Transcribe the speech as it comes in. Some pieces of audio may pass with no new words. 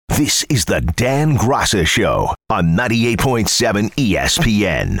This is the Dan Graca Show on 98.7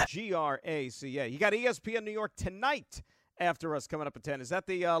 ESPN. GRACA. You got ESPN New York tonight after us coming up at 10. Is that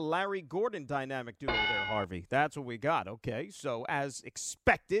the Larry Gordon dynamic duo there, Harvey? That's what we got. Okay, so as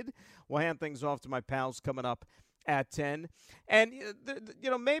expected, we'll hand things off to my pals coming up at 10. And,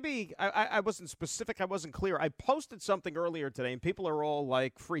 maybe I wasn't specific. I wasn't clear. I posted something earlier today, and people are all,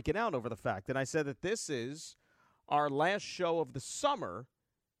 freaking out over the fact. And I said that this is our last show of the summer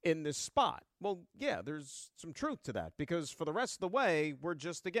in this spot. Well, yeah, there's some truth to that, because for the rest of the way, we're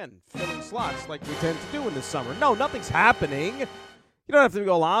just, again, filling slots like we tend to do in the summer. No, nothing's happening. You don't have to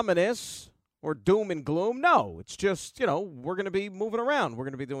go ominous or doom and gloom. No, it's just, we're going to be moving around. We're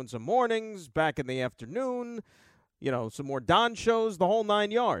going to be doing some mornings, back in the afternoon, some more Don shows, the whole 9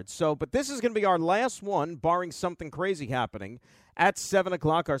 yards. So, but this is going to be our last one, barring something crazy happening, at 7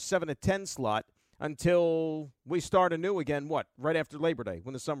 o'clock, our 7 to 10 slot, until we start anew again, right after Labor Day,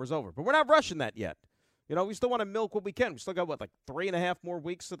 when the summer's over. But we're not rushing that yet. We still want to milk what we can. We still got, 3.5 more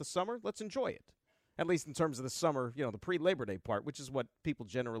weeks of the summer? Let's enjoy it. At least in terms of the summer, the pre-Labor Day part, which is what people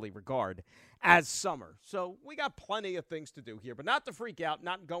generally regard as summer. So we got plenty of things to do here, but not to freak out,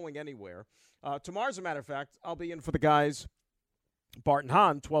 not going anywhere. Tomorrow, as a matter of fact, I'll be in for the guys, Bart and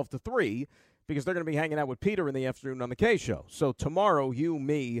Hahn, 12 to 3, because they're going to be hanging out with Peter in the afternoon on the K Show. So tomorrow, you,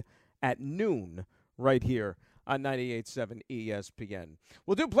 me, at noon right here on 98.7 ESPN.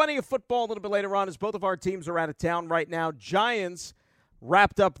 We'll do plenty of football a little bit later on, as both of our teams are out of town right now. Giants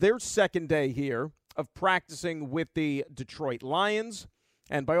wrapped up their second day here of practicing with the Detroit Lions.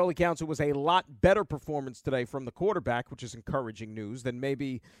 And by all accounts, it was a lot better performance today from the quarterback, which is encouraging news, than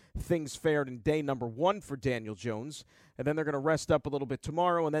maybe things fared in day number 1 for Daniel Jones. And then they're going to rest up a little bit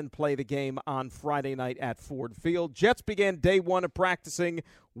tomorrow and then play the game on Friday night at Ford Field. Jets began day 1 of practicing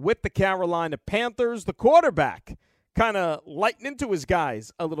with the Carolina Panthers. The quarterback kind of lightened into his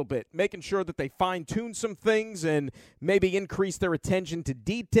guys a little bit, making sure that they fine-tune some things and maybe increase their attention to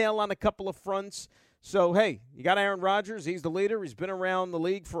detail on a couple of fronts. So, hey, you got Aaron Rodgers. He's the leader. He's been around the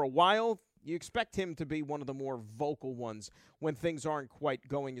league for a while. You expect him to be one of the more vocal ones when things aren't quite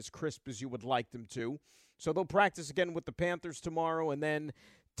going as crisp as you would like them to. So they'll practice again with the Panthers tomorrow and then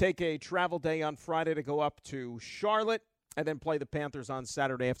take a travel day on Friday to go up to Charlotte and then play the Panthers on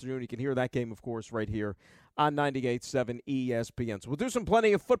Saturday afternoon. You can hear that game, of course, right here on 98.7 ESPN. So we'll do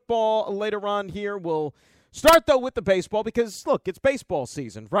plenty of football later on here. We'll start, though, with the baseball because, look, it's baseball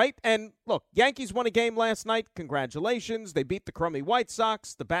season, right? And, look, Yankees won a game last night. Congratulations. They beat the crummy White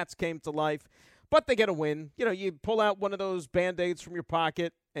Sox. The bats came to life, but they get a win. You pull out one of those Band-Aids from your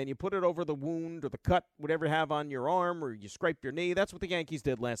pocket and you put it over the wound or the cut, whatever you have on your arm, or you scrape your knee. That's what the Yankees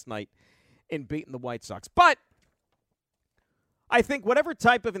did last night in beating the White Sox. But I think whatever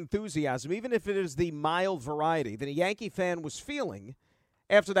type of enthusiasm, even if it is the mild variety that a Yankee fan was feeling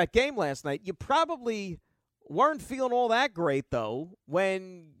after that game last night, you probably weren't feeling all that great, though,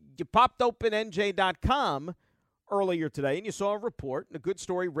 when you popped open NJ.com earlier today and you saw a report, and a good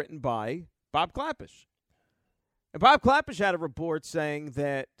story written by Bob Klapisch. And Bob Klapisch had a report saying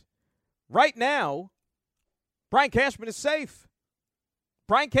that right now, Brian Cashman is safe.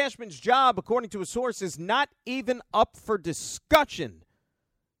 Brian Cashman's job, according to a source, is not even up for discussion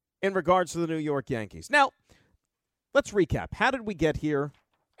in regards to the New York Yankees. Now, let's recap. How did we get here,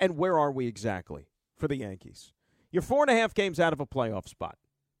 and where are we exactly for the Yankees? You're 4.5 games out of a playoff spot,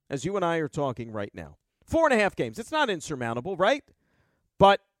 as you and I are talking right now. 4.5 games. It's not insurmountable, right?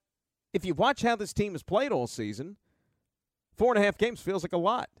 But if you watch how this team has played all season, 4.5 games feels like a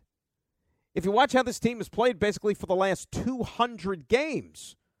lot. If you watch how this team has played basically for the last 200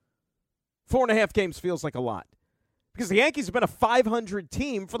 games, 4.5 games feels like a lot. Because the Yankees have been a 500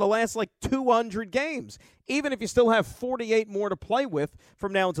 team for the last 200 games, even if you still have 48 more to play with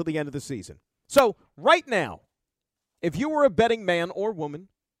from now until the end of the season. So right now, if you were a betting man or woman,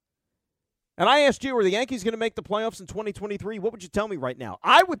 and I asked you, are the Yankees going to make the playoffs in 2023? What would you tell me right now?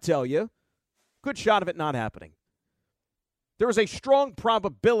 I would tell you, good shot of it not happening. There is a strong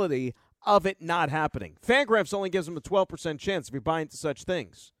probability of it not happening. Fangraphs only gives them a 12% chance if you buy into such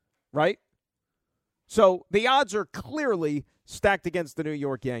things, right? So the odds are clearly stacked against the New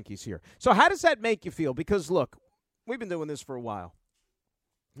York Yankees here. So how does that make you feel? Because, look, we've been doing this for a while,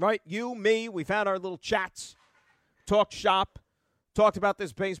 right? You, me, we've had our little chats, talked shop, talked about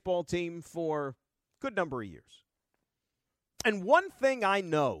this baseball team for a good number of years. And one thing I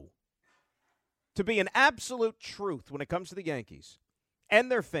know to be an absolute truth when it comes to the Yankees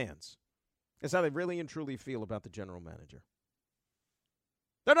and their fans is how they really and truly feel about the general manager.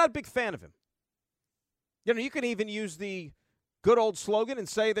 They're not a big fan of him. You can even use the good old slogan and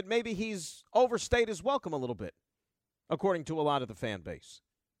say that maybe he's overstayed his welcome a little bit, according to a lot of the fan base.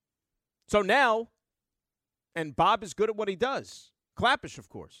 So now, and Bob is good at what he does. Clappish, of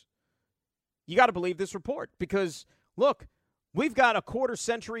course. You got to believe this report because, look, we've got a quarter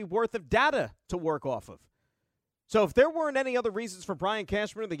century worth of data to work off of. So if there weren't any other reasons for Brian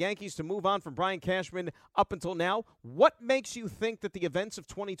Cashman or the Yankees to move on from Brian Cashman up until now, what makes you think that the events of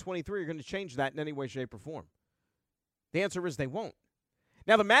 2023 are going to change that in any way, shape, or form? The answer is they won't.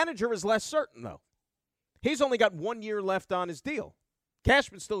 Now, the manager is less certain, though. He's only got 1 year left on his deal.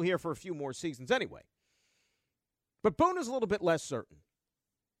 Cashman's still here for a few more seasons anyway. But Boone is a little bit less certain.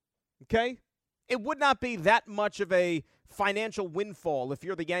 Okay? It would not be that much of a financial windfall if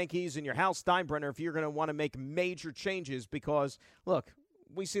you're the Yankees and you're Hal Steinbrenner if you're going to want to make major changes because, look,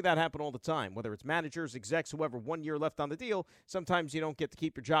 we see that happen all the time. Whether it's managers, execs, whoever, 1 year left on the deal, sometimes you don't get to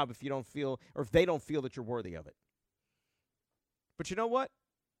keep your job if you don't feel or if they don't feel that you're worthy of it. But you know what?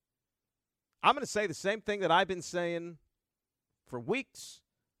 I'm going to say the same thing that I've been saying for weeks,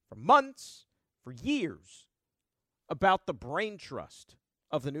 for months, for years about the brain trust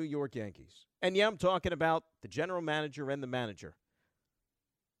of the New York Yankees. And yeah, I'm talking about the general manager and the manager.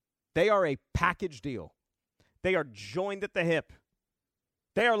 They are a package deal. They are joined at the hip.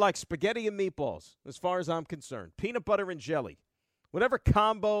 They are like spaghetti and meatballs, as far as I'm concerned. Peanut butter and jelly. Whatever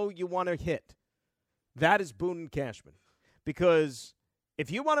combo you want to hit, that is Boone and Cashman. Because if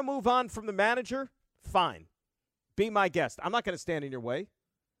you want to move on from the manager, fine. Be my guest. I'm not going to stand in your way.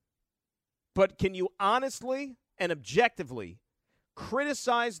 But can you honestly and objectively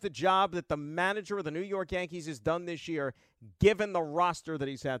criticize the job that the manager of the New York Yankees has done this year, given the roster that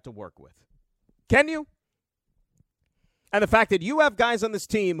he's had to work with? Can you? And the fact that you have guys on this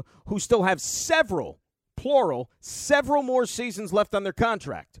team who still have several, plural, several more seasons left on their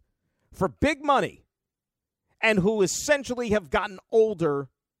contract for big money and who essentially have gotten older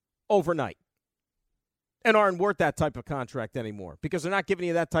overnight and aren't worth that type of contract anymore because they're not giving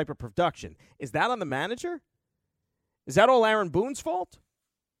you that type of production. Is that on the manager? Is that all Aaron Boone's fault?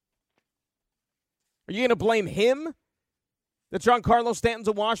 Are you going to blame him that Giancarlo Stanton's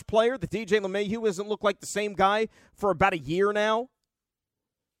a wash player, that DJ LeMahieu doesn't look like the same guy for about a year now?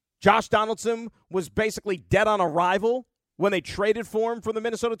 Josh Donaldson was basically dead on arrival when they traded for him from the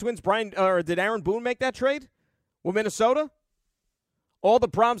Minnesota Twins. Did Aaron Boone make that trade with Minnesota? All the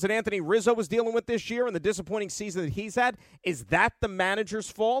problems that Anthony Rizzo was dealing with this year and the disappointing season that he's had, is that the manager's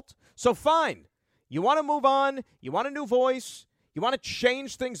fault? So fine. You want to move on, you want a new voice, you want to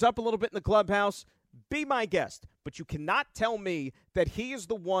change things up a little bit in the clubhouse, be my guest. But you cannot tell me that he is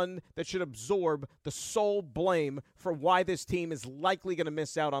the one that should absorb the sole blame for why this team is likely going to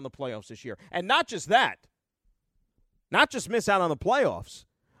miss out on the playoffs this year. And not just that, not just miss out on the playoffs,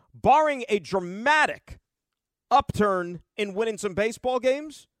 barring a dramatic upturn in winning some baseball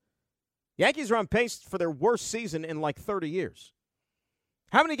games, Yankees are on pace for their worst season in like 30 years.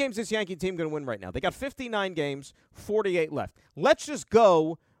 How many games is this Yankee team going to win right now? They got 59 games, 48 left. Let's just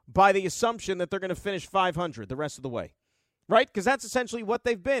go by the assumption that they're going to finish 500 the rest of the way, right? Because that's essentially what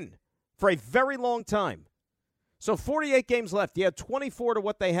they've been for a very long time. So 48 games left. You have 24 to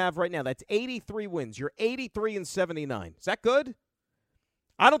what they have right now. That's 83 wins. You're 83 and 79. Is that good?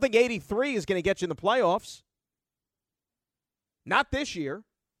 I don't think 83 is going to get you in the playoffs. Not this year.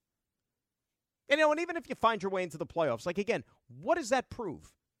 And even if you find your way into the playoffs, like, again, what does that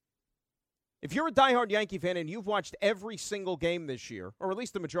prove? If you're a diehard Yankee fan and you've watched every single game this year, or at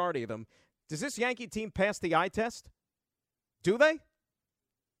least the majority of them, does this Yankee team pass the eye test? Do they?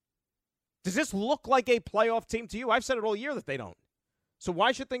 Does this look like a playoff team to you? I've said it all year that they don't. So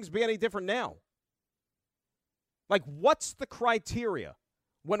why should things be any different now? Like, what's the criteria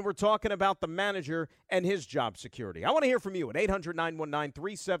when we're talking about the manager and his job security? I want to hear from you at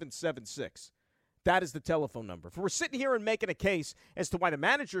 800-919-3776. That is the telephone number. If we're sitting here and making a case as to why the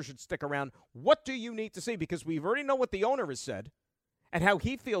manager should stick around, what do you need to see? Because we already know what the owner has said and how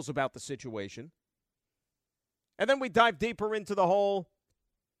he feels about the situation. And then we dive deeper into the whole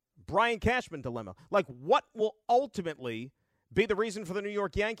Brian Cashman dilemma. Like, what will ultimately be the reason for the New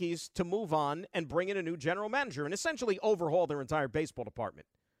York Yankees to move on and bring in a new general manager and essentially overhaul their entire baseball department?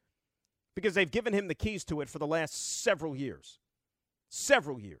 Because they've given him the keys to it for the last several years.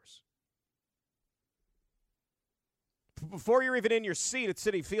 Several years. Before you're even in your seat at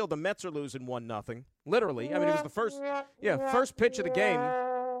Citi Field, the Mets are losing 1-0. Literally. I mean, it was the first pitch of the game.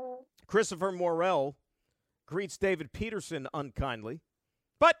 Christopher Morel greets David Peterson unkindly.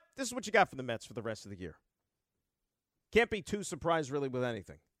 But this is what you got for the Mets for the rest of the year. Can't be too surprised, really, with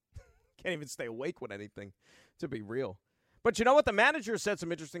anything. Can't even stay awake with anything, to be real. But you know what? The manager said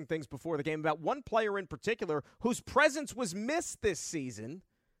some interesting things before the game about one player in particular whose presence was missed this season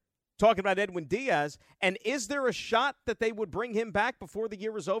talking about Edwin Diaz. And is there a shot that they would bring him back before the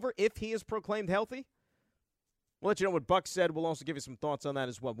year is over if he is proclaimed healthy? We'll let you know what Buck said. We'll also give you some thoughts on that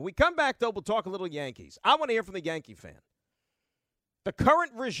as well. When we come back, though, we'll talk a little Yankees. I want to hear from the Yankee fan. The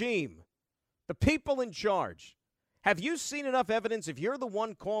current regime, the people in charge, have you seen enough evidence, if you're the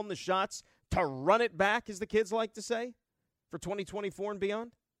one calling the shots, to run it back, as the kids like to say, for 2024 and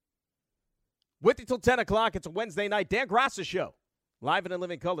beyond? With you till 10 o'clock. It's a Wednesday night. Dan Graca Show. Live and in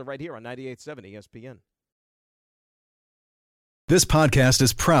living color right here on 98.7 ESPN. This podcast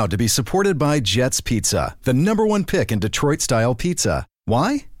is proud to be supported by Jets Pizza, the #1 pick in Detroit-style pizza.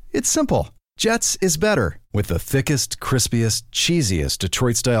 Why? It's simple. Jets is better. With the thickest, crispiest, cheesiest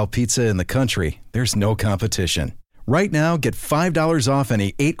Detroit-style pizza in the country, there's no competition. Right now, get $5 off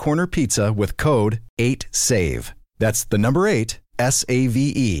any 8-corner pizza with code 8SAVE. That's the number 8,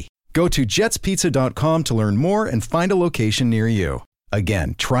 SAVE. Go to jetspizza.com to learn more and find a location near you.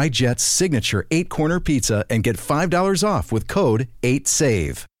 Again, try Jet's signature 8-corner pizza and get $5 off with code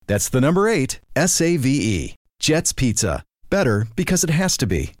 8SAVE. That's the number 8, SAVE. Jet's Pizza. Better because it has to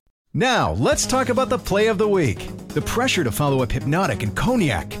be. Now, let's talk about the play of the week. The pressure to follow up Hypnotic and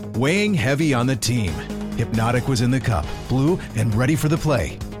Cognac, weighing heavy on the team. Hypnotic was in the cup, blue, and ready for the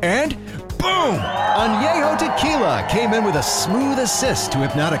play. And boom! Añejo Tequila came in with a smooth assist to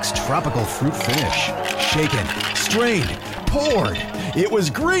Hypnotic's tropical fruit finish. Shaken, strained, poured. It was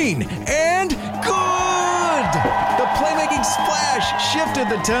green and good! The playmaking splash shifted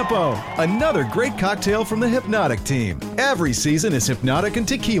the tempo. Another great cocktail from the Hypnotic team. Every season is Hypnotic and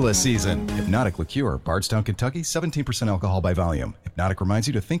Tequila season. Hypnotic Liqueur, Bardstown, Kentucky, 17% alcohol by volume. Hypnotic reminds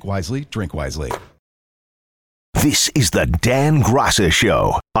you to think wisely, drink wisely. This is the Dan Graca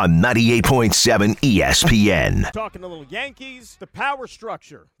Show on 98.7 ESPN. Talking a little Yankees, the power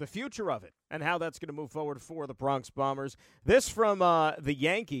structure, the future of it, and how that's going to move forward for the Bronx Bombers. This from the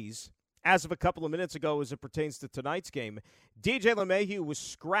Yankees, as of a couple of minutes ago, as it pertains to tonight's game. DJ LeMahieu was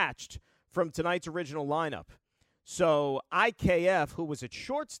scratched from tonight's original lineup. So IKF, who was at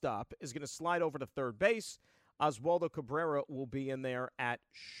shortstop, is going to slide over to third base. Oswaldo Cabrera will be in there at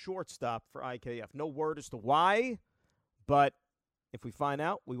shortstop for IKF. No word as to why, but if we find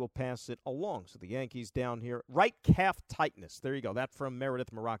out, we will pass it along. So the Yankees down here, right calf tightness. There you go. That from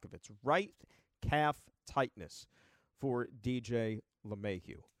Meredith Marakovitz. Right calf tightness for DJ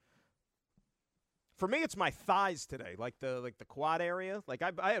LeMahieu. For me, it's my thighs today, like the quad area. Like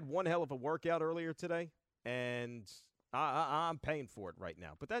I had one hell of a workout earlier today, and I'm paying for it right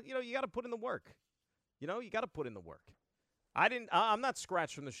now. But that you got to put in the work. You got to put in the work. I'm not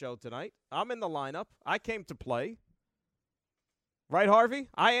scratched from the show tonight. I'm in the lineup. I came to play. Right, Harvey?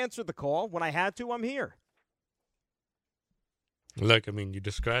 I answered the call. When I had to, I'm here. Look, I mean, you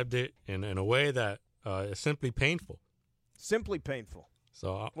described it in a way that is simply painful. Simply painful.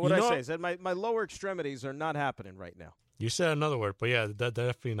 So what did I say? I said my lower extremities are not happening right now. You said another word, but yeah, that's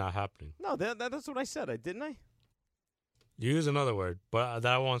definitely not happening. No, that's what I said. Didn't I? You use another word, but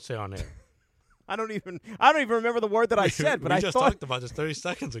that I won't say on air. I don't even remember the word that I said, but we just talked about this 30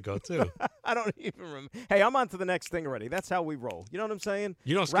 seconds ago, too. I don't even remember. Hey, I'm on to the next thing already. That's how we roll. You know what I'm saying?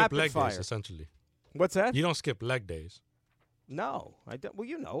 You don't skip leg days, essentially. What's that? You don't skip leg days. No, I don't.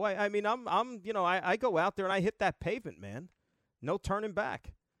 Well, I mean, I go out there and I hit that pavement, man. No turning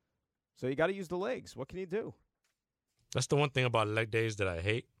back. So you got to use the legs. What can you do? That's the one thing about leg days that I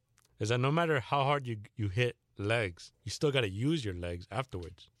hate, is that no matter how hard you hit legs, you still got to use your legs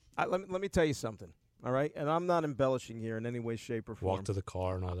afterwards. Let me tell you something, all right? And I'm not embellishing here in any way, shape, or form. Walk to the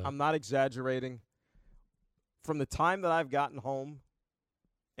car and all that. I'm not exaggerating. From the time that I've gotten home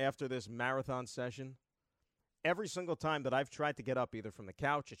after this marathon session, every single time that I've tried to get up, either from the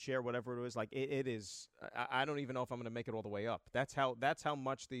couch, a chair, whatever it is, like it is, I don't even know if I'm going to make it all the way up. That's how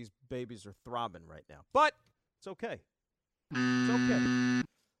much these babies are throbbing right now. But it's okay. It's okay.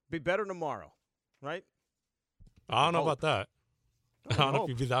 Be better tomorrow, right? I don't know about that. I don't know if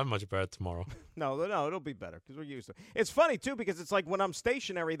you'll be that much better tomorrow. No, it'll be better because we're used to it. It's funny, too, because it's like when I'm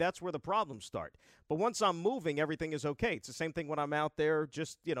stationary, that's where the problems start. But once I'm moving, everything is okay. It's the same thing when I'm out there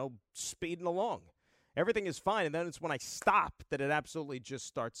just, speeding along. Everything is fine, and then it's when I stop that it absolutely just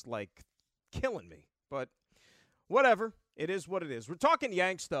starts, like, killing me. But whatever. It is what it is. We're talking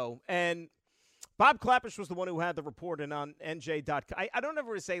Yanks, though, and Bob Clappish was the one who had the report in on NJ.com. I don't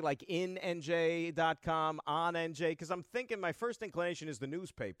ever say, like, in NJ.com, on NJ, because I'm thinking my first inclination is the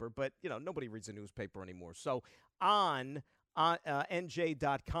newspaper, but, nobody reads a newspaper anymore. So on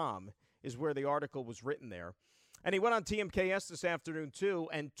NJ.com is where the article was written there. And he went on TMKS this afternoon, too,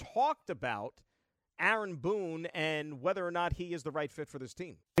 and talked about Aaron Boone and whether or not he is the right fit for this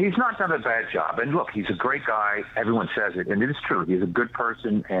team? He's not done a bad job. And look, he's a great guy. Everyone says it. And it is true. He's a good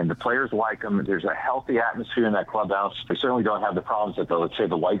person, and the players like him. There's a healthy atmosphere in that clubhouse. They certainly don't have the problems that, let's say,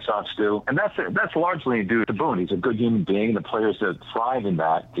 the White Sox do. And that's largely due to Boone. He's a good human being, and the players that thrive in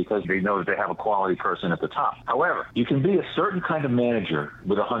that because they know that they have a quality person at the top. However, you can be a certain kind of manager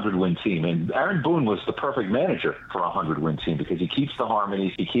with a 100-win team. And Aaron Boone was the perfect manager for a 100-win team because he keeps the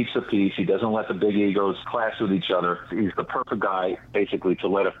harmony, he keeps the peace, he doesn't let the big egos clash with each other. He's the perfect guy, basically, to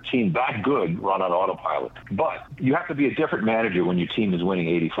let a team that good run on autopilot. But you have to be a different manager when your team is winning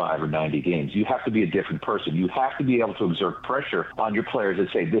 85 or 90 games. You have to be a different person. You have to be able to exert pressure on your players and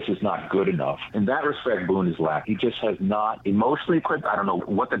say, this is not good enough. In that respect, Boone is lacking. He just has not emotionally equipped. I don't know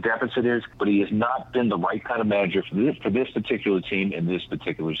what the deficit is, but he has not been the right kind of manager for this particular team in this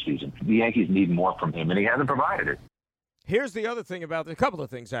particular season. The Yankees need more from him, and he hasn't provided it. Here's the other thing about a couple of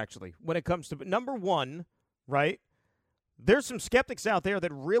things, actually, when it comes to number one, right? There's some skeptics out there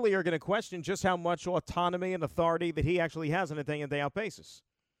that really are going to question just how much autonomy and authority that he actually has on a day-in, day-out basis.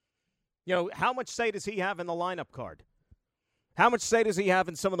 You know, how much say does he have in the lineup card? How much say does he have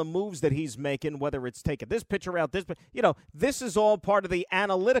in some of the moves that he's making, whether it's taking this pitcher out, this is all part of the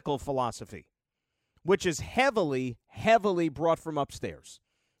analytical philosophy, which is heavily, heavily brought from upstairs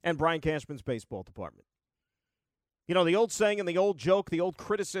and Brian Cashman's baseball department. You know, the old saying and the old joke, the old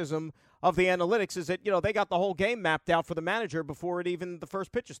criticism of the analytics is that, they got the whole game mapped out for the manager before the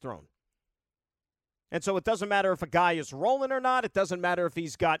first pitch is thrown. And so it doesn't matter if a guy is rolling or not. It doesn't matter if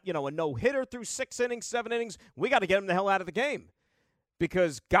he's got, a no-hitter through 6 innings, 7 innings. We got to get him the hell out of the game.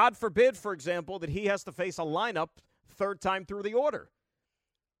 Because God forbid, for example, that he has to face a lineup third time through the order.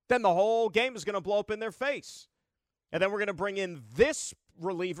 Then the whole game is going to blow up in their face. And then we're going to bring in this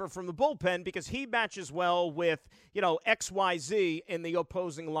reliever from the bullpen because he matches well with, XYZ in the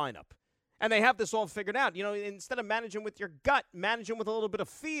opposing lineup. And they have this all figured out. Instead of managing with your gut, managing with a little bit of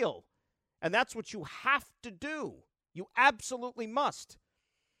feel. And that's what you have to do. You absolutely must.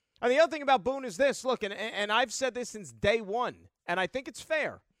 And the other thing about Boone is this. Look, and I've said this since day one, and I think it's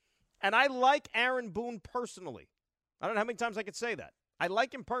fair. And I like Aaron Boone personally. I don't know how many times I could say that. I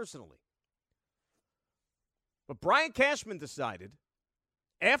like him personally. But Brian Cashman decided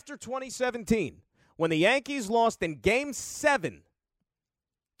after 2017, when the Yankees lost in Game 7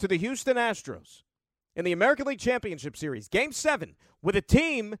 to the Houston Astros in the American League Championship Series, Game 7, with a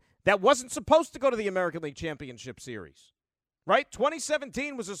team that wasn't supposed to go to the American League Championship Series, right?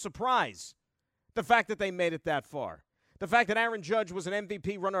 2017 was a surprise, the fact that they made it that far. The fact that Aaron Judge was an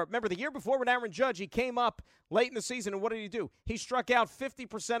MVP runner-up. Remember, the year before with Aaron Judge, he came up late in the season, and what did he do? He struck out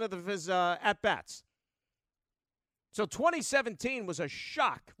 50% of his at-bats. So 2017 was a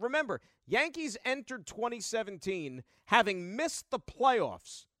shock. Remember, Yankees entered 2017 having missed the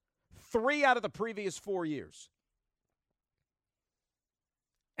playoffs 3 out of the previous 4 years.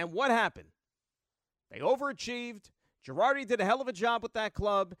 And what happened? They overachieved. Girardi did a hell of a job with that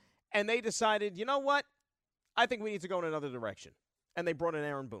club, and they decided, you know what? I think we need to go in another direction. And they brought in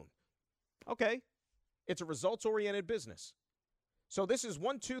Aaron Boone. Okay. It's a results-oriented business. So this is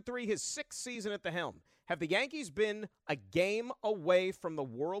 1-2-3, his 6th season at the helm. Have the Yankees been a game away from the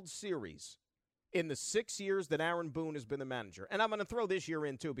World Series in the 6 years that Aaron Boone has been the manager? And I'm going to throw this year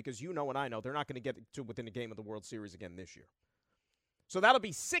in, too, because you know and I know they're not going to get to within a game of the World Series again this year. So that'll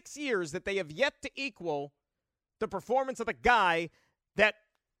be 6 years that they have yet to equal the performance of the guy that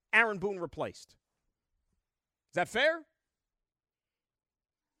Aaron Boone replaced. Is that fair?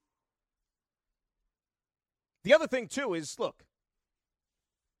 The other thing, too, is, look,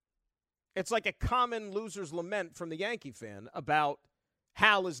 it's like a common loser's lament from the Yankee fan about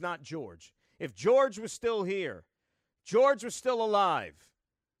Hal is not George. If George was still here, George was still alive,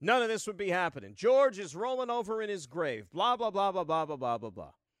 none of this would be happening. George is rolling over in his grave, blah, blah, blah, blah, blah, blah, blah, blah,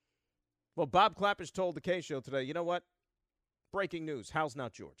 blah. Well, Bob Clapper's told the K-Show today, you know what? Breaking news, Hal's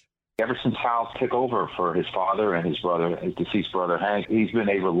not George. Ever since Hal took over for his father and his brother, his deceased brother Hank, he's been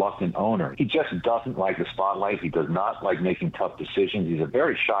a reluctant owner. He just doesn't like the spotlight. He does not like making tough decisions. He's a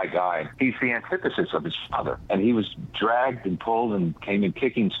very shy guy. He's the antithesis of his father. And he was dragged and pulled and came in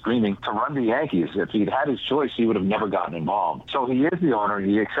kicking, screaming to run the Yankees. If he'd had his choice, he would have never gotten involved. So he is the owner.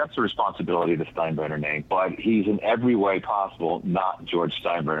 He accepts the responsibility of the Steinbrenner name, but he's in every way possible not George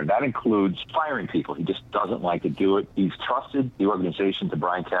Steinbrenner. That includes firing people. He just doesn't like to do it. He's trusted the organization to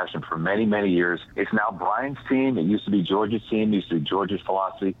Brian Cashman for many, many years. It's now Brian's team. It used to be George's team. It used to be George's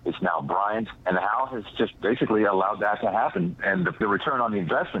philosophy. It's now Brian's. And Hal has just basically allowed that to happen. And the return on the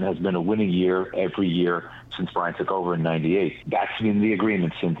investment has been a winning year every year since Brian took over in 98. That's been the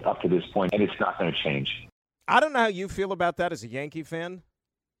agreement since up to this point, and it's not going to change. I don't know how you feel about that as a Yankee fan,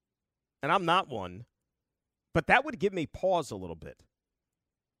 and I'm not one. But that would give me pause a little bit.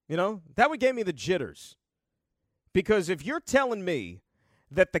 You know, that would give me the jitters. Because if you're telling me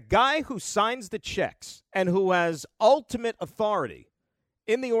that the guy who signs the checks and who has ultimate authority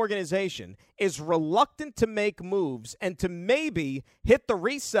in the organization is reluctant to make moves and to maybe hit the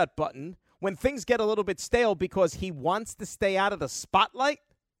reset button when things get a little bit stale because he wants to stay out of the spotlight?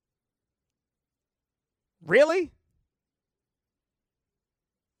 Really?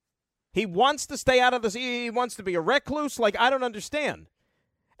 He wants to stay out of this. He wants to be a recluse? Like, I don't understand.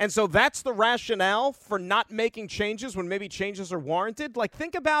 And so that's the rationale for not making changes when maybe changes are warranted? Like,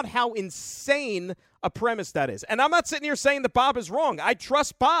 think about how insane a premise that is. And I'm not sitting here saying that Bob is wrong. I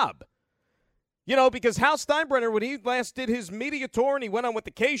trust Bob. You know, because Hal Steinbrenner, when he last did his media tour and he went on with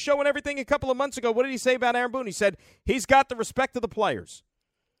the K Show and everything a couple of months ago, what did he say about Aaron Boone? He said he's got the respect of the players.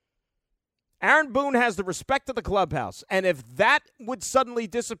 Aaron Boone has the respect of the clubhouse. And if that would suddenly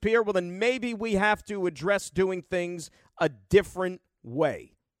disappear, well, then maybe we have to address doing things a different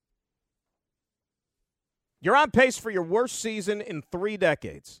way. You're on pace for your worst season in 3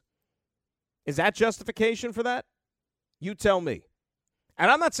 decades. Is that justification for that? You tell me.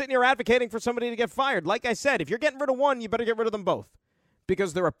 And I'm not sitting here advocating for somebody to get fired. Like I said, if you're getting rid of one, you better get rid of them both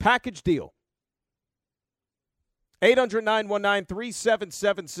because they're a package deal.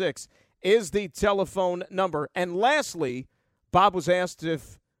 800-919-3776 is the telephone number. And lastly, Bob was asked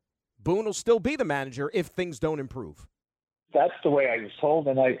if Boone will still be the manager if things don't improve. That's the way I was told,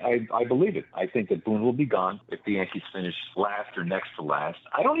 and I believe it. I think that Boone will be gone if the Yankees finish last or next to last.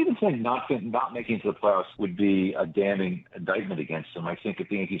 I don't even think not making it to the playoffs would be a damning indictment against them. I think if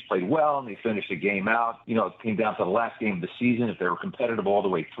the Yankees played well and they finished a game out, you know, it came down to the last game of the season, if they were competitive all the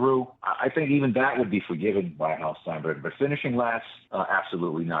way through, I think even that would be forgiven by Hal Steinbrenner. But finishing last,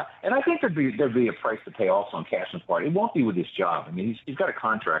 absolutely not. And I think there'd be a price to pay also on Cashman's part. It won't be with his job. I mean, he's got a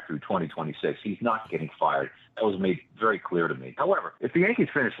contract through 2026. He's not getting fired. That was made very clear to me. However, if the Yankees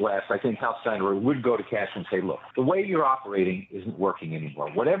finish last, I think Hal Steinbrenner would go to Cashman and say, look, the way you're operating isn't working anymore.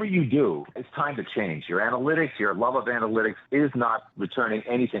 Whatever you do, it's time to change. Your analytics, your love of analytics is not returning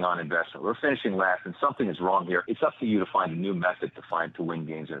anything on investment. We're finishing last, and something is wrong here. It's up to you to find a new method to win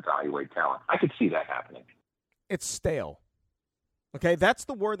games and evaluate talent. I could see that happening. It's stale. Okay, that's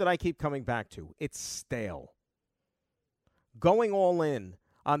the word that I keep coming back to. It's stale. Going all in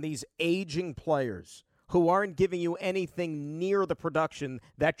on these aging players who aren't giving you anything near the production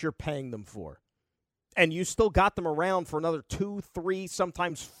that you're paying them for. And you still got them around for another 2, 3,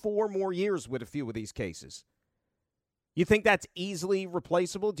 sometimes 4 more years with a few of these cases. You think that's easily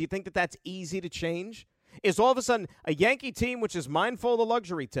replaceable? Do you think that that's easy to change? Is all of a sudden a Yankee team which is mindful of the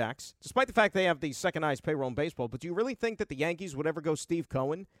luxury tax, despite the fact they have the second highest payroll in baseball, but do you really think that the Yankees would ever go Steve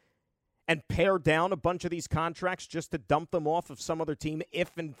Cohen and pare down a bunch of these contracts just to dump them off of some other team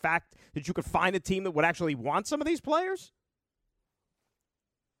if, in fact, that you could find a team that would actually want some of these players?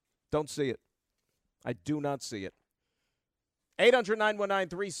 Don't see it. I do not see it.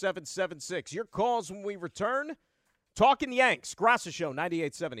 800-919-3776. Your calls when we return. Talking Yanks. Grassa Show,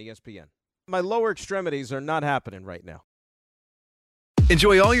 98.7 ESPN. My lower extremities are not happening right now.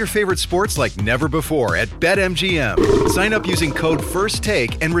 Enjoy all your favorite sports like never before at BetMGM. Sign up using code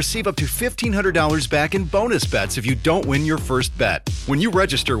FIRSTTAKE and receive up to $1,500 back in bonus bets if you don't win your first bet. When you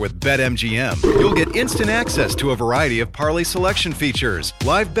register with BetMGM, you'll get instant access to a variety of parlay selection features,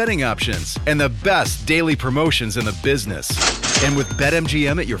 live betting options, and the best daily promotions in the business. And with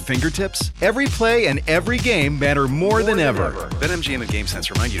BetMGM at your fingertips, every play and every game matter more than ever. BetMGM and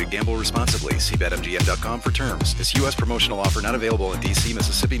GameSense remind you to gamble responsibly. See BetMGM.com for terms. This U.S. promotional offer not available in D.C.,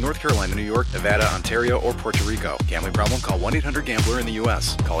 Mississippi, North Carolina, New York, Nevada, Ontario, or Puerto Rico. Gambling problem? Call 1-800-GAMBLER in the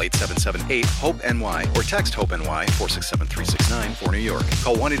U.S. Call 877-8-HOPE-NY or text HOPE-NY 467-369 for New York.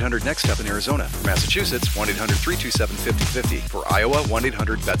 Call 1-800-NEXT-STEP in Arizona. For Massachusetts, 1-800-327-5050. For Iowa,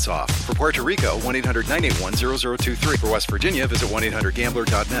 1-800-BETS-OFF. For Puerto Rico, 1-800-981-0023. For West Virginia, visit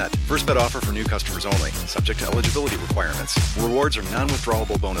 1-800-GAMBLER.net. First bet offer for new customers only. Subject to eligibility requirements. Rewards are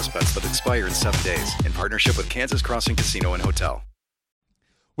non-withdrawable bonus bets that expire in 7 days. In partnership with Kansas Crossing Casino and Hotel.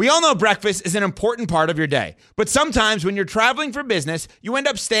 We all know breakfast is an important part of your day, but sometimes when you're traveling for business, you end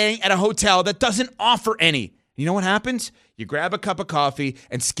up staying at a hotel that doesn't offer any. You know what happens? You grab a cup of coffee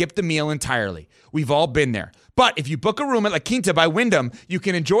and skip the meal entirely. We've all been there. But if you book a room at La Quinta by Wyndham, you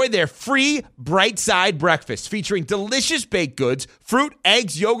can enjoy their free Bright Side breakfast featuring delicious baked goods, fruit,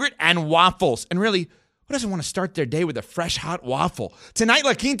 eggs, yogurt, and waffles. And really, who doesn't want to start their day with a fresh, hot waffle? Tonight,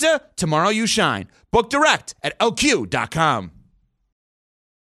 La Quinta, tomorrow you shine. Book direct at LQ.com.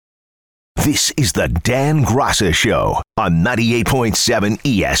 This is the Dan Graca Show on 98.7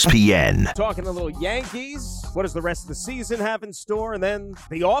 ESPN. Talking a little Yankees. What does the rest of the season have in store? And then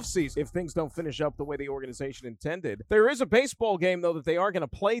the offseason, if things don't finish up the way the organization intended. There is a baseball game, though, that they are going to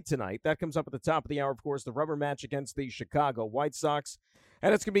play tonight. That comes up at the top of the hour, of course, the rubber match against the Chicago White Sox.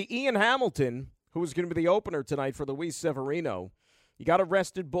 And it's going to be Ian Hamilton, who is going to be the opener tonight for Luis Severino. You got a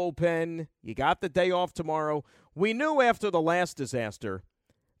rested bullpen. You got the day off tomorrow. We knew after the last disaster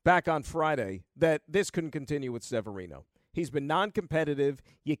back on Friday that this couldn't continue with Severino. He's been non-competitive.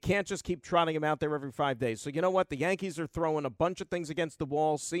 You can't just keep trotting him out there every 5 days. So you know what? The Yankees are throwing a bunch of things against the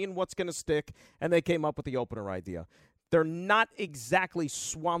wall, seeing what's going to stick, and they came up with the opener idea. They're not exactly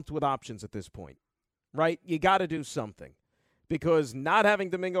swamped with options at this point, right? You got to do something because not having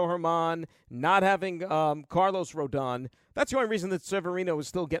Domingo Germán, not having Carlos Rodon, that's the only reason that Severino is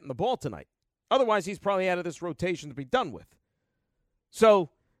still getting the ball tonight. Otherwise, he's probably out of this rotation to be done with. So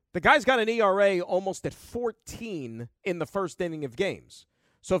the guy's got an ERA almost at 14 in the first inning of games.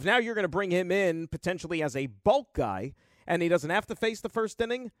 So if now you're going to bring him in potentially as a bulk guy and he doesn't have to face the first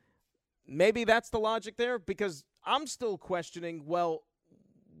inning, maybe that's the logic there because I'm still questioning, well,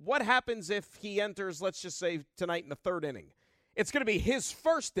 what happens if he enters, let's just say, tonight in the third inning? It's going to be his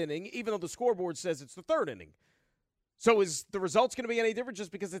first inning, even though the scoreboard says it's the third inning. So is the results going to be any different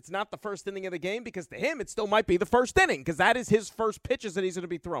just because it's not the first inning of the game? Because to him, it still might be the first inning because that is his first pitches that he's going to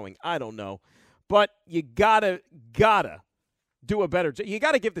be throwing. I don't know. But you gotta do a better job. You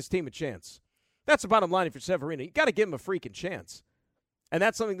got to give this team a chance. That's the bottom line if you're Severino. You got to give him a freaking chance. And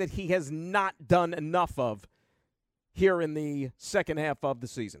that's something that he has not done enough of here in the second half of the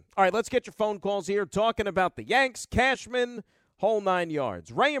season. All right, let's get your phone calls here talking about the Yanks, Cashman, whole 9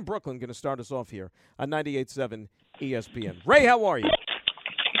 yards. Ray in Brooklyn going to start us off here on 98.7 ESPN. Ray, how are you?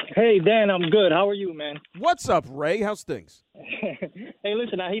 Hey, Dan, I'm good. How are you, man? What's up, Ray? How's things? Hey,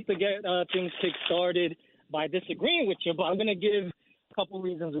 listen, I hate to get things kick-started by disagreeing with you, but I'm going to give a couple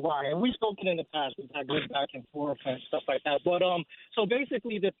reasons why. And we've spoken in the past. We've had good back and forth and stuff like that. But so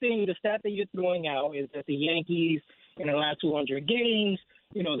basically the stat that you're throwing out is that the Yankees in the last 200 games,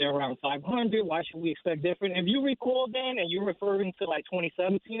 they're around 500. Why should we expect different? If you recall, Dan, and you're referring to like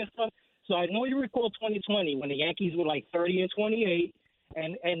 2017 and stuff, so I know you recall 2020 when the Yankees were like 30 and 28,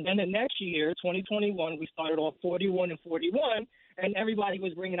 and then the next year, 2021, we started off 41 and 41, and everybody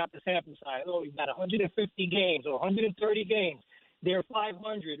was bringing out the sample size. Oh, you've got 150 games or 130 games. They're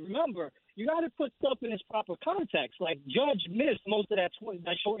 500. Remember, you got to put stuff in its proper context. Like Judge missed most of that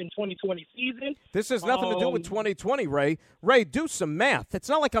short in 2020 season. This has nothing to do with 2020, Ray. Ray, do some math. It's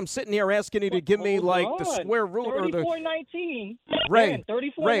not like I'm sitting here asking you to give me like the square root or the 34-19. Ray,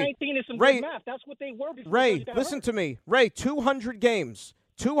 34-19 is some good math. That's what they were before. Ray, listen to me. Ray, 200 games.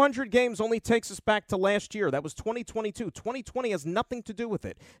 200 games only takes us back to last year. That was 2022. 2020 has nothing to do with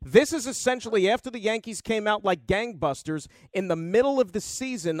it. This is essentially after the Yankees came out like gangbusters in the middle of the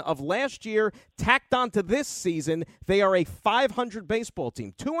season of last year, tacked onto this season. They are a 500 baseball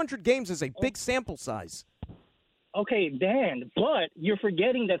team. 200 games is a big sample size. Okay, Dan, but you're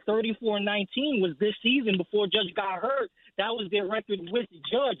forgetting that 34-19 was this season before Judge got hurt. That was their record with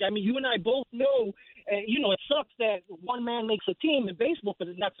Judge. I mean, you and I both know, it sucks that one man makes a team in baseball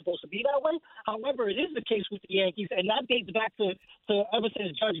because it's not supposed to be that way. However, it is the case with the Yankees, and that dates back to ever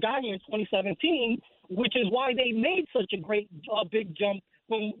since Judge got here in 2017, which is why they made such a great big jump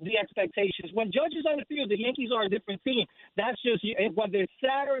from the expectations. When Judge is on the field, the Yankees are a different team. That's just, whether it's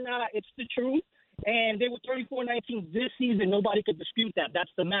sad or not, it's the truth. And they were 34-19 this season. Nobody could dispute that. That's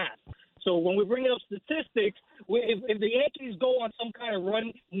the math. So when we're bringing up statistics, if the Yankees go on some kind of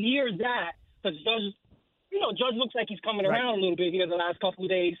run near that, because Judge looks like he's coming around a little bit here the last couple of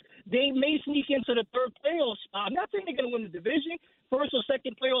days, they may sneak into the third playoff spot. I'm not saying they're going to win the division, first or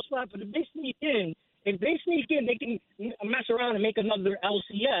second playoff spot, but if they sneak in, they can mess around and make another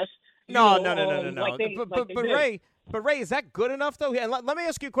LCS. No. But Ray, is that good enough though? And let me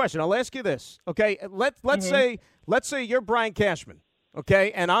ask you a question. I'll ask you this, okay? Let's say you're Brian Cashman,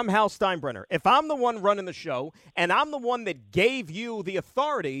 okay, and I'm Hal Steinbrenner. If I'm the one running the show and I'm the one that gave you the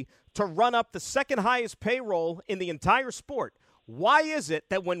authority to run up the second highest payroll in the entire sport, why is it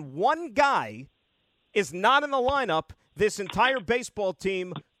that when one guy is not in the lineup, this entire baseball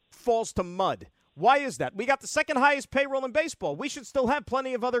team falls to mud? Why is that? We got the second highest payroll in baseball. We should still have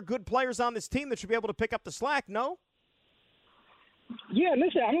plenty of other good players on this team that should be able to pick up the slack, no? Yeah,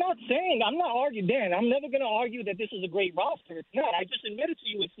 listen, I'm not arguing, Dan. I'm never going to argue that this is a great roster. It's not. I just admitted to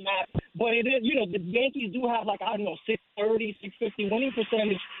you it's not. But it is, the Yankees do have 630, 650 winning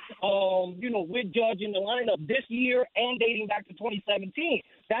percentage, with Judge in the lineup this year and dating back to 2017.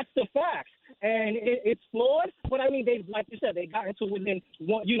 That's the facts. and it's flawed. But I mean, they, like you said, they got into within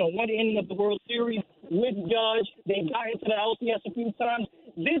one inning of the World Series with Judge. They got into the LCS a few times.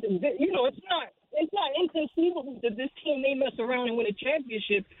 It's not inconceivable that this team may mess around and win a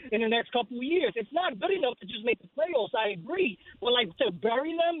championship in the next couple of years. It's not good enough to just make the playoffs. I agree, but like to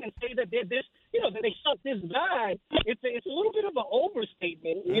bury them and say that they're this, that they suck this bad, it's a little bit of an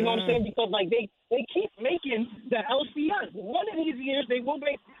overstatement. You know what I'm saying? Because like they keep making the LCS. One of these years they will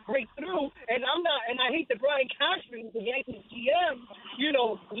break through, and I hate that Brian Cashman, the Yankees GM,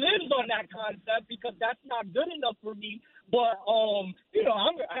 lives on that concept because that's not good enough for me. But, I'm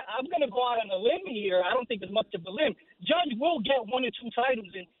going to go out on a limb here. I don't think it's much of a limb. Judge will get 1 or 2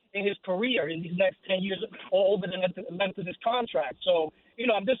 titles in his career in these next 10 years or over the length of his contract. So,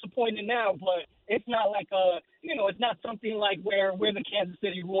 I'm disappointed now, but it's not like it's not something like where we're the Kansas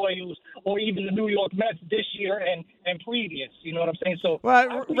City Royals or even the New York Mets this year and previous. You know what I'm saying? So,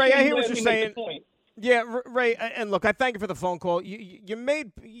 well, Ray, I hear what you're saying. Yeah, Ray, and look, I thank you for the phone call. You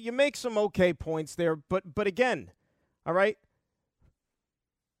make some okay points there, but again, all right,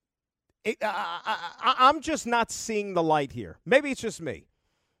 I'm just not seeing the light here. Maybe it's just me,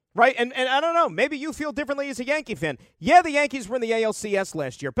 right? And I don't know. Maybe you feel differently as a Yankee fan. Yeah, the Yankees were in the ALCS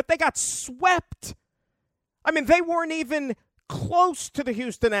last year, but they got swept. I mean, they weren't even close to the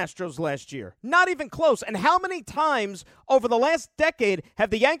Houston Astros last year. Not even close. And how many times over the last decade have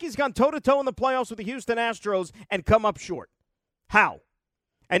the Yankees gone toe-to-toe in the playoffs with the Houston Astros and come up short? How?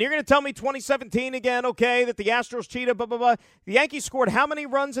 And you're going to tell me 2017 again, okay, that the Astros cheated, blah, blah, blah. The Yankees scored how many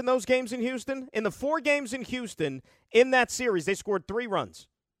runs in those games in Houston? In the 4 games in Houston in that series, they scored 3 runs.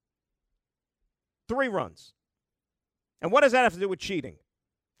 3 runs. And what does that have to do with cheating?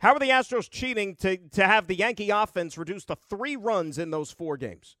 How are the Astros cheating to have the Yankee offense reduced to 3 runs in those 4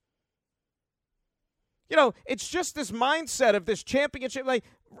 games? It's just this mindset of this championship. Like,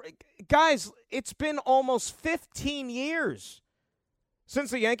 guys, it's been almost 15 years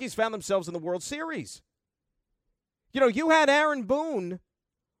since the Yankees found themselves in the World Series. You had Aaron Boone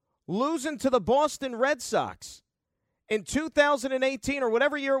losing to the Boston Red Sox in 2018 or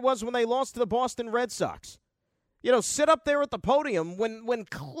whatever year it was when they lost to the Boston Red Sox. Sit up there at the podium when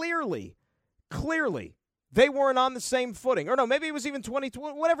clearly they weren't on the same footing. Or no, maybe it was even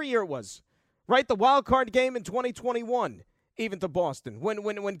 2020, whatever year it was, right? The wild card game in 2021, even to Boston,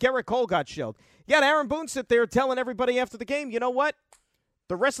 when Garrett Cole got shelled. You had Aaron Boone sit there telling everybody after the game, you know what?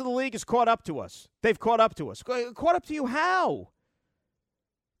 The rest of the league has caught up to us. They've caught up to us. Caught up to you how?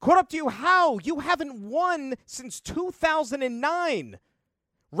 Caught up to you how? You haven't won since 2009.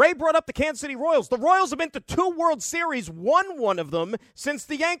 Ray brought up the Kansas City Royals. The Royals have been to 2 World Series, won one of them since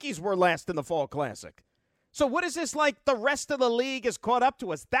the Yankees were last in the Fall Classic. So what is this like the rest of the league has caught up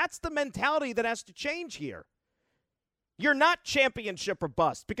to us? That's the mentality that has to change here. You're not championship or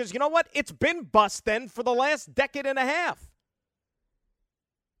bust because you know what? It's been bust then for the last decade and a half.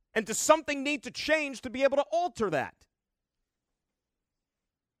 And does something need to change to be able to alter that?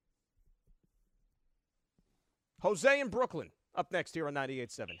 Jose in Brooklyn, up next here on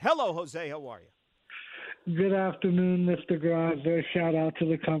 98.7. Hello, Jose. How are you? Good afternoon, Mr. Graza. Shout out to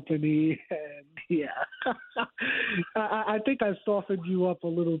the company. And yeah, I think I softened you up a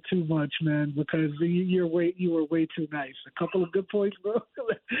little too much, man, because you were way too nice. A couple of good points, bro.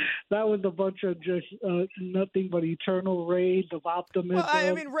 That was a bunch of just nothing but eternal rage of optimism. Well,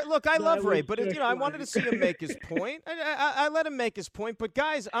 I mean, look, I love Ray, but I wanted to see him make his point. I let him make his point. But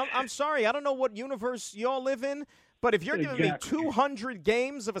guys, I'm sorry, I don't know what universe y'all live in. But if you're giving me 200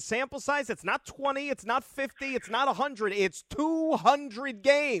 games of a sample size, it's not 20, it's not 50, it's not 100, it's 200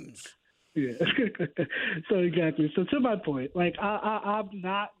 games. Yeah. So exactly. So to my point, like I'm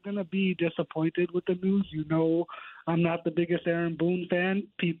not gonna be disappointed with the news. I'm not the biggest Aaron Boone fan.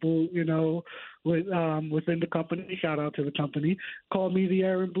 People, within the company, shout out to the company, call me the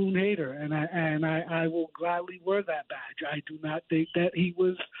Aaron Boone hater, and I will gladly wear that badge. I do not think that he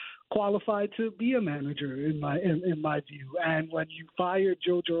was qualified to be a manager in my view. And when you fired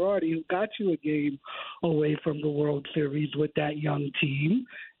Joe Girardi, who got you a game away from the World Series with that young team,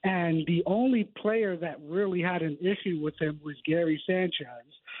 and the only player that really had an issue with him was Gary Sanchez,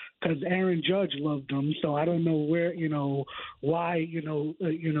 because Aaron Judge loved him. So I don't know why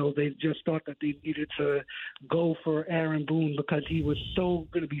they just thought that they needed to go for Aaron Boone, because he was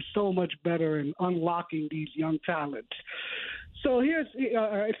going to be so much better in unlocking these young talents. So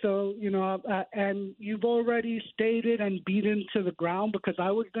and you've already stated and beaten to the ground, because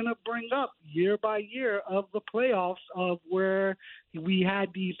I was going to bring up year by year of the playoffs of where we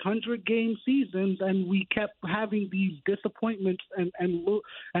had these 100-game seasons and we kept having these disappointments and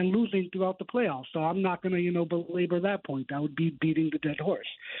losing throughout the playoffs. So I'm not going to, belabor that point. That would be beating the dead horse.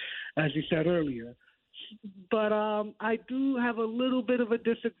 as you said earlier. But I do have a little bit of a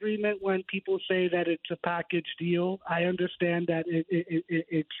disagreement when people say that it's a package deal. I understand that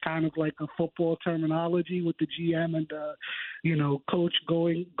it's kind of like a football terminology with the GM and the, coach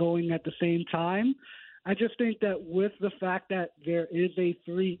going at the same time. I just think that with the fact that there is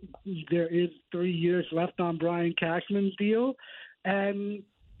 3 years left on Brian Cashman's deal, and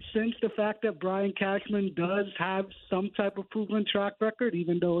since the fact that Brian Cashman does have some type of proven track record,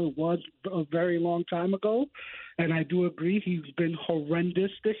 even though it was a very long time ago, and I do agree he's been horrendous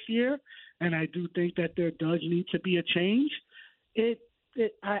this year, and I do think that there does need to be a change.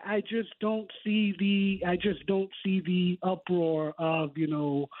 I just don't see the uproar of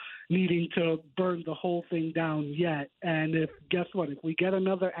needing to burn the whole thing down yet. And if we get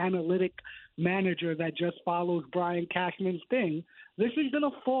another analytic manager that just follows Brian Cashman's thing, this is going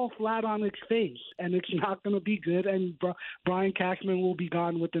to fall flat on its face, and it's not going to be good. And Brian Cashman will be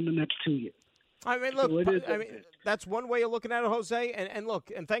gone within the next 2 years. I mean, look, that's one way of looking at it, Jose. And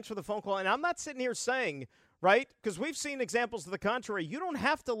look, and thanks for the phone call. And I'm not sitting here saying, right, because we've seen examples to the contrary. You don't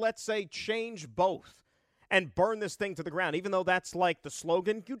have to, let's say, change both and burn this thing to the ground, even though that's like the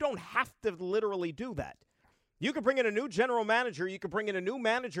slogan. You don't have to literally do that. You could bring in a new general manager. You could bring in a new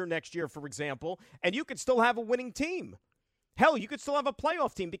manager next year, for example, and you could still have a winning team. Hell, you could still have a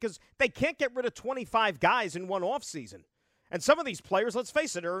playoff team because they can't get rid of 25 guys in one offseason. And some of these players, let's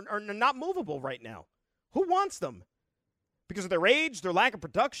face it, are not movable right now. Who wants them? Because of their age, their lack of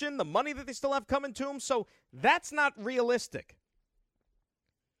production, the money that they still have coming to them. So that's not realistic.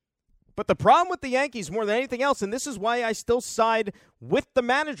 But the problem with the Yankees more than anything else, and this is why I still side with the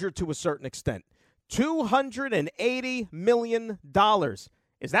manager to a certain extent, $280 million.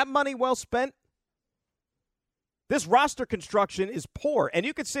 Is that money well spent? This roster construction is poor. And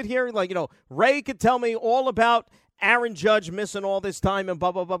you could sit here like, Ray could tell me all about Aaron Judge missing all this time and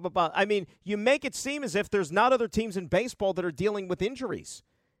blah, blah, blah, blah, blah. I mean, you make it seem as if there's not other teams in baseball that are dealing with injuries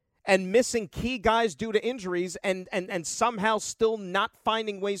and missing key guys due to injuries and somehow still not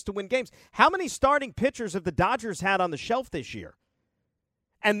finding ways to win games. How many starting pitchers have the Dodgers had on the shelf this year?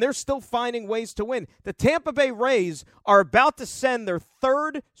 And they're still finding ways to win. The Tampa Bay Rays are about to send their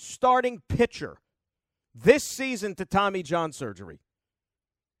third starting pitcher this season to Tommy John surgery.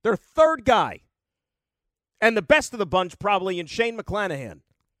 Their third guy. And the best of the bunch probably in Shane McClanahan.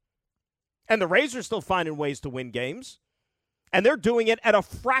 And the Rays are still finding ways to win games. And they're doing it at a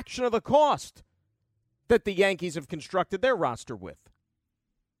fraction of the cost that the Yankees have constructed their roster with.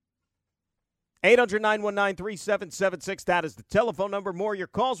 800-919-3776. That is the telephone number. More of your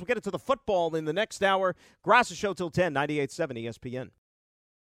calls. We'll get into the football in the next hour. Grassa Show till 10, 98.7 ESPN.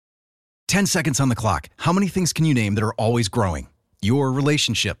 10 seconds on the clock. How many things can you name that are always growing? Your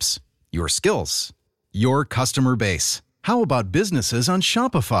relationships, your skills, your customer base. How about businesses on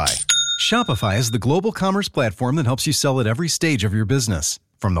Shopify? Shopify is the global commerce platform that helps you sell at every stage of your business.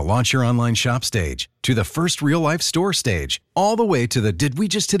 From the launch your online shop stage to the first real-life store stage, all the way to the did we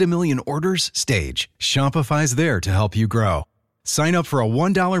just hit a million orders stage. Shopify's there to help you grow. Sign up for a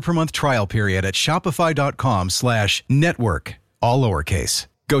 $1 per month trial period at shopify.com/network, all lowercase.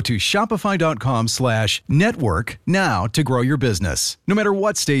 Go to shopify.com/network now to grow your business, no matter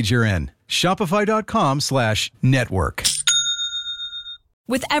what stage you're in. Shopify.com/network.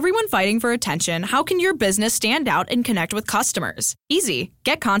 With everyone fighting for attention, how can your business stand out and connect with customers? Easy.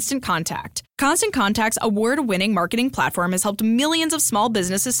 Get Constant Contact. Constant Contact's award-winning marketing platform has helped millions of small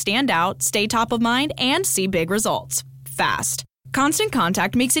businesses stand out, stay top of mind, and see big results fast. Constant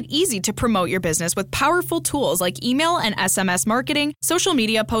Contact makes it easy to promote your business with powerful tools like email and SMS marketing, social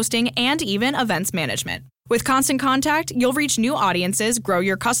media posting, and even events management. With Constant Contact, you'll reach new audiences, grow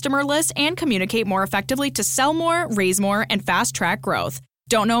your customer list, and communicate more effectively to sell more, raise more, and fast-track growth.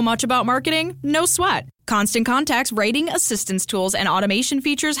 Don't know much about marketing? No sweat. Constant Contact's writing assistance tools and automation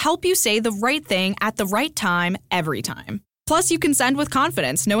features help you say the right thing at the right time, every time. Plus, you can send with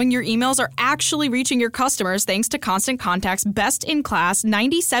confidence, knowing your emails are actually reaching your customers thanks to Constant Contact's best-in-class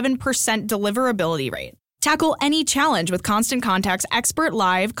 97% deliverability rate. Tackle any challenge with Constant Contact's expert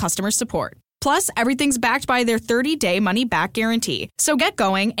live customer support. Plus, everything's backed by their 30-day money-back guarantee. So get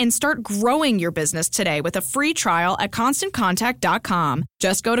going and start growing your business today with a free trial at ConstantContact.com.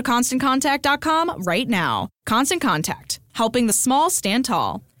 Just go to ConstantContact.com right now. Constant Contact, helping the small stand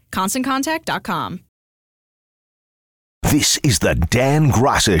tall. ConstantContact.com. This is the Dan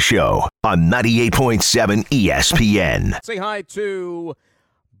Grassa Show on 98.7 ESPN. Say hi to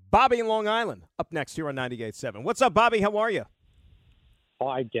Bobby in Long Island, up next here on 98.7. What's up, Bobby? How are you?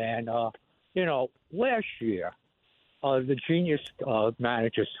 Hi, Dan. Last year, the genius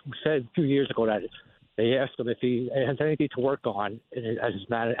managers said a few years ago that They asked him if he has anything to work on as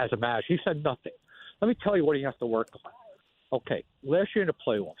a manager. He said nothing. Let me tell you what he has to work on. Okay, last year in the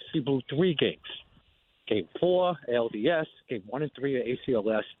playoffs, he blew 3 games. Game 4, ALDS. Game 1 and 3,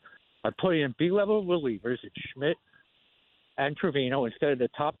 ACLS. I put in B-level relievers in Schmidt and Trevino instead of the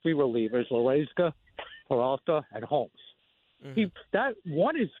top 3 relievers, Lorenzo, Peralta, and Holmes. Mm-hmm. That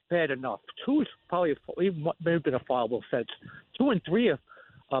 1 is bad enough. 2 is probably may have been a fireable offense. 2 and 3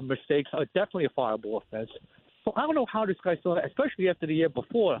 mistakes are definitely a fireable offense. So I don't know how this guy still, especially after the year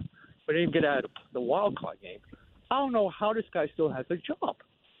before, when he didn't get out of the wild card game. I don't know how this guy still has a job.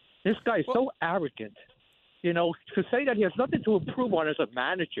 This guy is so arrogant. You know, to say that he has nothing to improve on as a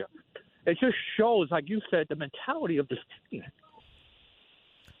manager, it just shows, like you said, the mentality of this team.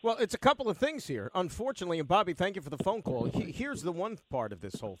 Well, it's a couple of things here. Unfortunately, and Bobby, thank you for the phone call. Here's the one part of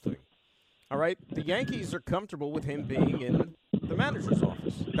this whole thing. All right, the Yankees are comfortable with him being in the manager's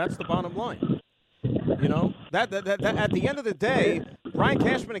office. That's the bottom line. You know, that at the end of the day, Brian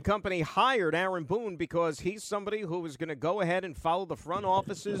Cashman and company hired Aaron Boone because he's somebody who is going to go ahead and follow the front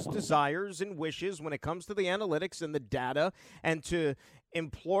office's desires and wishes when it comes to the analytics and the data, and to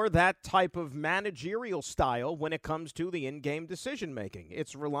implore that type of managerial style when it comes to the in-game decision-making.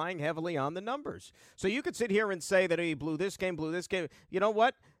 It's relying heavily on the numbers. So you could sit here and say that he blew this game. You know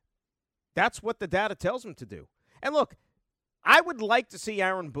what? That's what the data tells him to do. And look, I would like to see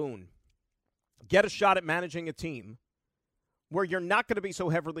Aaron Boone get a shot at managing a team where you're not going to be so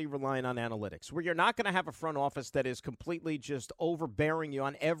heavily reliant on analytics, where you're not going to have a front office that is completely just overbearing you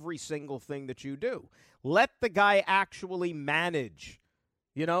on every single thing that you do. Let the guy actually manage,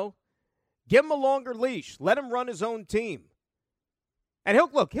 you know? Give him a longer leash. Let him run his own team. And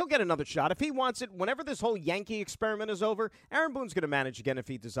he'll get another shot. If he wants it, whenever this whole Yankee experiment is over, Aaron Boone's going to manage again if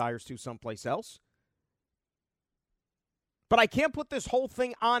he desires to someplace else. But I can't put this whole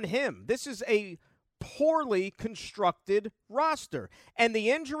thing on him. This is a poorly constructed roster. And the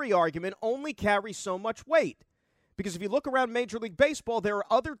injury argument only carries so much weight. Because if you look around Major League Baseball, there are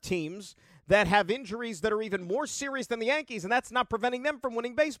other teams that have injuries that are even more serious than the Yankees, and that's not preventing them from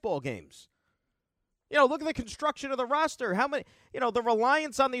winning baseball games. You know, look at the construction of the roster. How many, the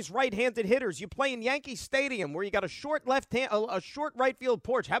reliance on these right-handed hitters. You play in Yankee Stadium where you got a short a short right field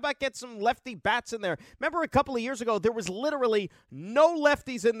porch. How about get some lefty bats in there? Remember a couple of years ago, there was literally no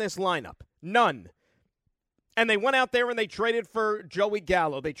lefties in this lineup. None. And they went out there and they traded for Joey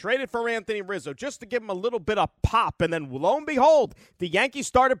Gallo. They traded for Anthony Rizzo just to give him a little bit of pop. And then lo and behold, the Yankees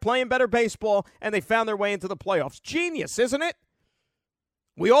started playing better baseball and they found their way into the playoffs. Genius, isn't it?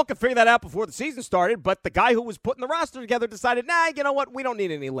 We all could figure that out before the season started, but the guy who was putting the roster together decided, you know what, we don't need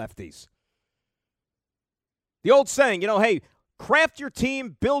any lefties. The old saying, hey, craft your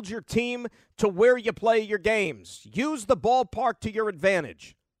team, build your team to where you play your games. Use the ballpark to your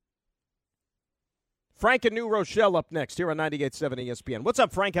advantage. Frank in New Rochelle up next here on 98.7 ESPN. What's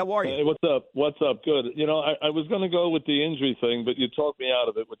up, Frank? How are you? Hey, what's up? What's up? Good. I was going to go with the injury thing, but you talked me out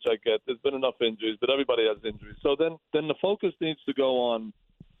of it, which I get. There's been enough injuries, but everybody has injuries. So then the focus needs to go on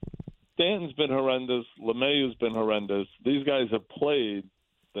Stanton's been horrendous. LeMahieu's been horrendous. These guys have played.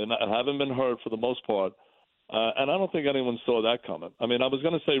 They haven't been hurt for the most part. And I don't think anyone saw that coming. I mean, I was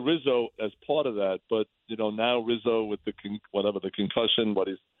going to say Rizzo as part of that, but, now Rizzo with the concussion, what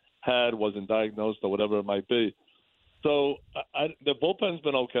he's had, wasn't diagnosed or whatever it might be. So the bullpen's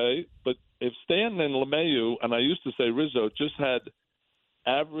been okay, but if Stanton and LeMahieu, and I used to say Rizzo, just had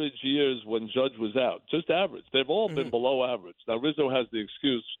average years when Judge was out, just average. They've all been below average. Now, Rizzo has the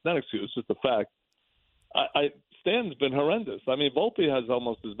just the fact. Stanton's been horrendous. I mean, Volpe has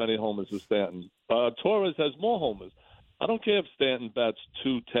almost as many homers as Stanton. Torres has more homers. I don't care if Stanton bats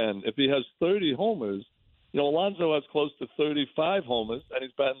 .210. If he has 30 homers, Alonso has close to 35 homers, and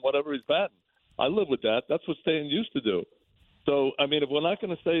he's batting whatever he's batting. I live with that. That's what Stanton used to do. So, I mean, if we're not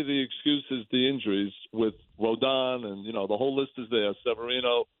going to say the excuse is the injuries with Rodon and, the whole list is there,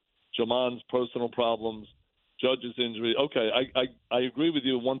 Severino, Jamon's personal problems, Judge's injury. Okay, I agree with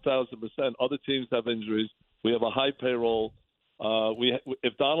you 1,000%. Other teams have injuries. We have a high payroll.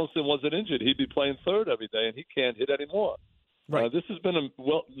 If Donaldson wasn't injured, he'd be playing third every day, and he can't hit anymore. Right. This has been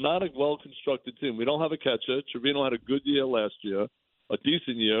not a well-constructed team. We don't have a catcher. Trevino had a good year last year, a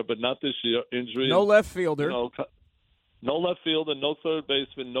decent year, but not this year. Injury. No left fielder. No left fielder, no third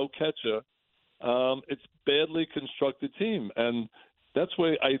baseman, no catcher. It's badly constructed team, and that's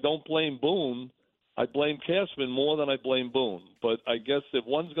why I don't blame Boone. I blame Cashman more than I blame Boone. But I guess if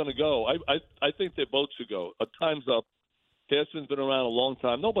one's going to go, I think they both should go. Time's up. Cashman's been around a long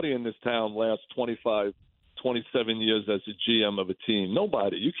time. Nobody in this town lasts 25, 27 years as a GM of a team.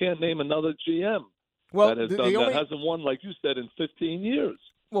 Nobody. You can't name another GM that hasn't won, like you said, in 15 years.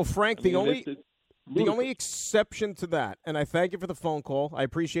 Well, Frank, the only The only exception to that, and I thank you for the phone call. I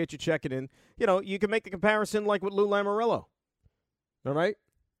appreciate you checking in. You can make the comparison like with Lou Lamoriello, all right,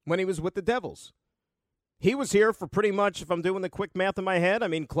 when he was with the Devils. He was here for pretty much, if I'm doing the quick math in my head,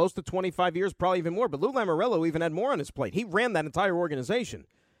 close to 25 years, probably even more. But Lou Lamoriello even had more on his plate. He ran that entire organization.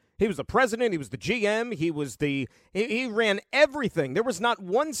 He was the president. He was the GM. He ran everything. There was not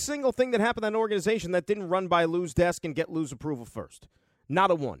one single thing that happened in that organization that didn't run by Lou's desk and get Lou's approval first. Not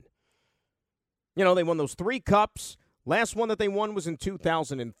a one. They won those 3 cups. Last one that they won was in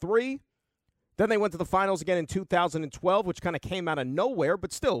 2003. Then they went to the finals again in 2012, which kind of came out of nowhere,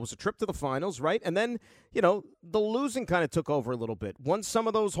 but still, it was a trip to the finals, right? And then, the losing kind of took over a little bit. Once some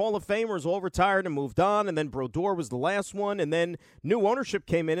of those Hall of Famers all retired and moved on, and then Brodeur was the last one, and then new ownership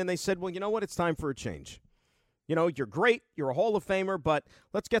came in, and they said, well, you know what? It's time for a change. You're great. You're a Hall of Famer, but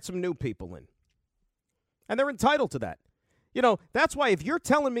let's get some new people in. And they're entitled to that. That's why if you're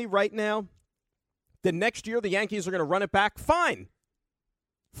telling me right now that next year the Yankees are going to run it back, fine.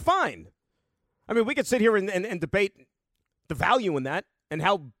 We could sit here and debate the value in that and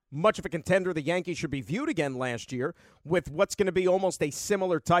how much of a contender the Yankees should be viewed again last year with what's going to be almost a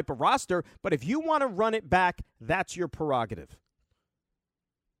similar type of roster. But if you want to run it back, that's your prerogative.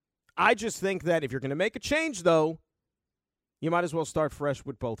 I just think that if you're going to make a change, though, you might as well start fresh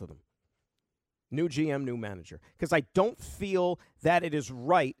with both of them. New GM, new manager. Because I don't feel that it is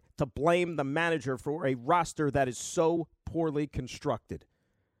right to blame the manager for a roster that is so poorly constructed.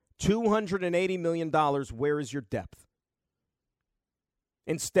 $280 million, where is your depth?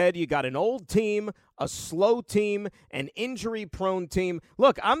 Instead, you got an old team, a slow team, an injury-prone team.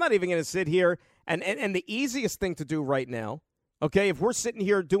 Look, I'm not even going to sit here, and the easiest thing to do right now, okay, if we're sitting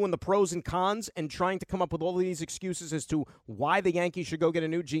here doing the pros and cons and trying to come up with all of these excuses as to why the Yankees should go get a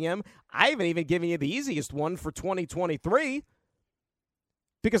new GM, I haven't even given you the easiest one for 2023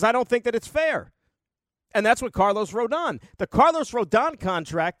 because I don't think that it's fair. And that's what Carlos Rodon. The Carlos Rodon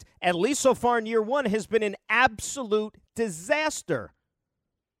contract, at least so far in year 1, has been an absolute disaster.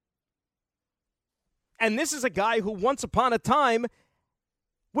 And this is a guy who once upon a time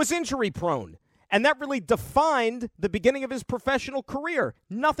was injury-prone. And that really defined the beginning of his professional career.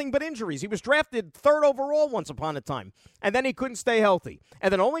 Nothing but injuries. He was drafted 3rd overall once upon a time. And then he couldn't stay healthy.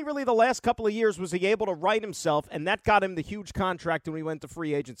 And then only really the last couple of years was he able to right himself, and that got him the huge contract when he went to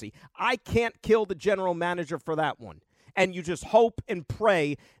free agency. I can't kill the general manager for that one. And you just hope and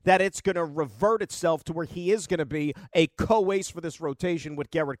pray that it's going to revert itself to where he is going to be a co-ace for this rotation with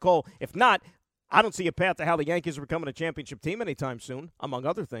Gerrit Cole. If not, I don't see a path to how the Yankees are becoming a championship team anytime soon, among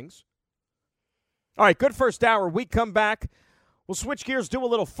other things. All right, good first hour. We come back. We'll switch gears, do a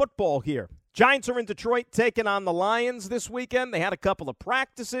little football here. Giants are in Detroit taking on the Lions this weekend. They had a couple of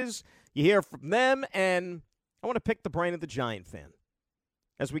practices. You hear from them, and I want to pick the brain of the Giant fan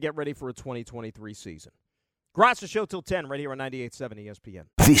as we get ready for a 2023 season. Graca Show till 10 right here on 98.7 ESPN.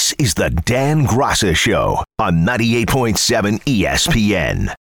 This is the Dan Graca Show on 98.7 ESPN.